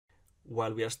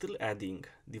While we are still adding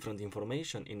different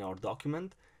information in our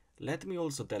document, let me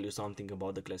also tell you something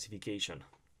about the classification.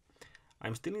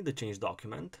 I'm still in the change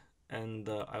document, and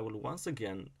I will once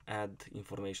again add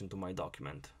information to my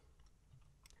document.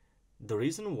 The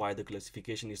reason why the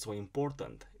classification is so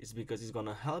important is because it's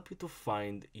gonna help you to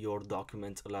find your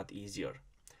documents a lot easier.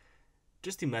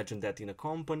 Just imagine that in a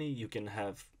company you can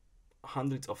have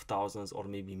hundreds of thousands or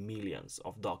maybe millions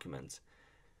of documents,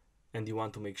 and you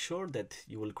want to make sure that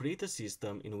you will create a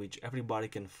system in which everybody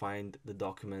can find the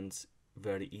documents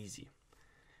very easy.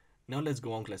 Now let's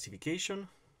go on classification,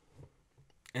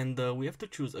 and we have to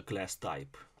choose a class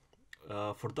type.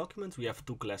 For documents we have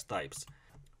two class types.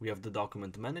 We have the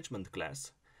document management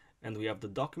class, and we have the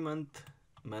document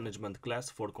management class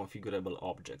for configurable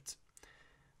objects.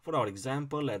 For our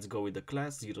example, let's go with the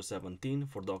class 017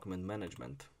 for document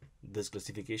management. This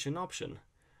classification option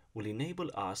will enable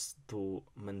us to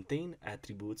maintain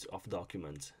attributes of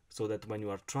documents, so that when you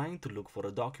are trying to look for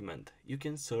a document, you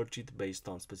can search it based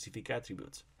on specific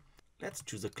attributes. Let's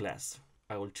choose a class.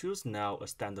 I will choose now a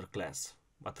standard class,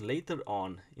 but later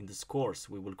on in this course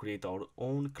we will create our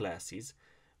own classes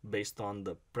based on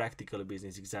the practical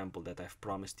business example that I've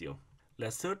promised you.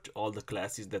 Let's search all the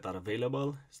classes that are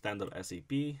available, standard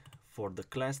SAP, for the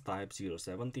class type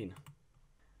 017.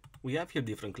 We have here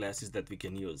different classes that we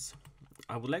can use.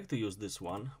 I would like to use this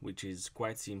one, which is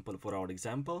quite simple for our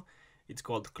example. It's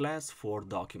called class for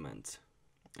documents,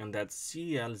 and that's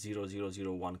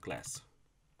CL0001 class.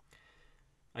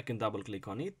 I can double click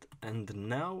on it, and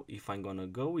now if I'm gonna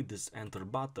go with this enter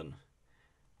button,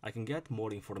 I can get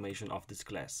more information of this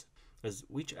class, as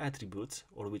which attributes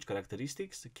or which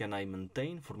characteristics can I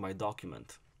maintain for my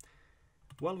document.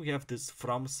 Well, we have this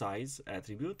from size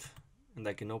attribute, and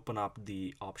I can open up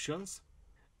the options,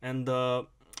 and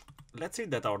let's say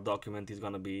that our document is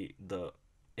gonna be the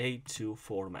A2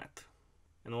 format,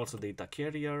 and also data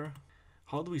carrier.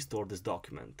 How do we store this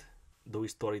document? Do we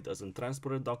store it as a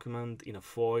transparent document, in a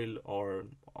foil, or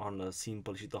on a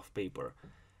simple sheet of paper?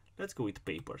 Let's go with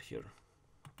paper here.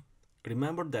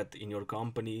 Remember that in your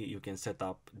company you can set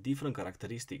up different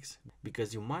characteristics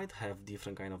because you might have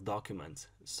different kind of documents.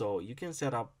 So you can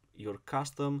set up your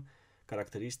custom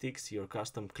characteristics, your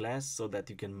custom class, so that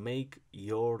you can make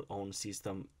your own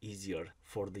system easier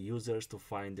for the users to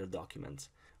find their documents.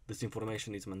 This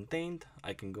information is maintained.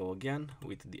 I can go again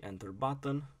with the enter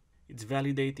button. It's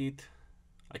validated.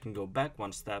 I can go back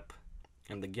one step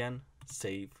and again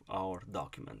save our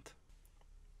document.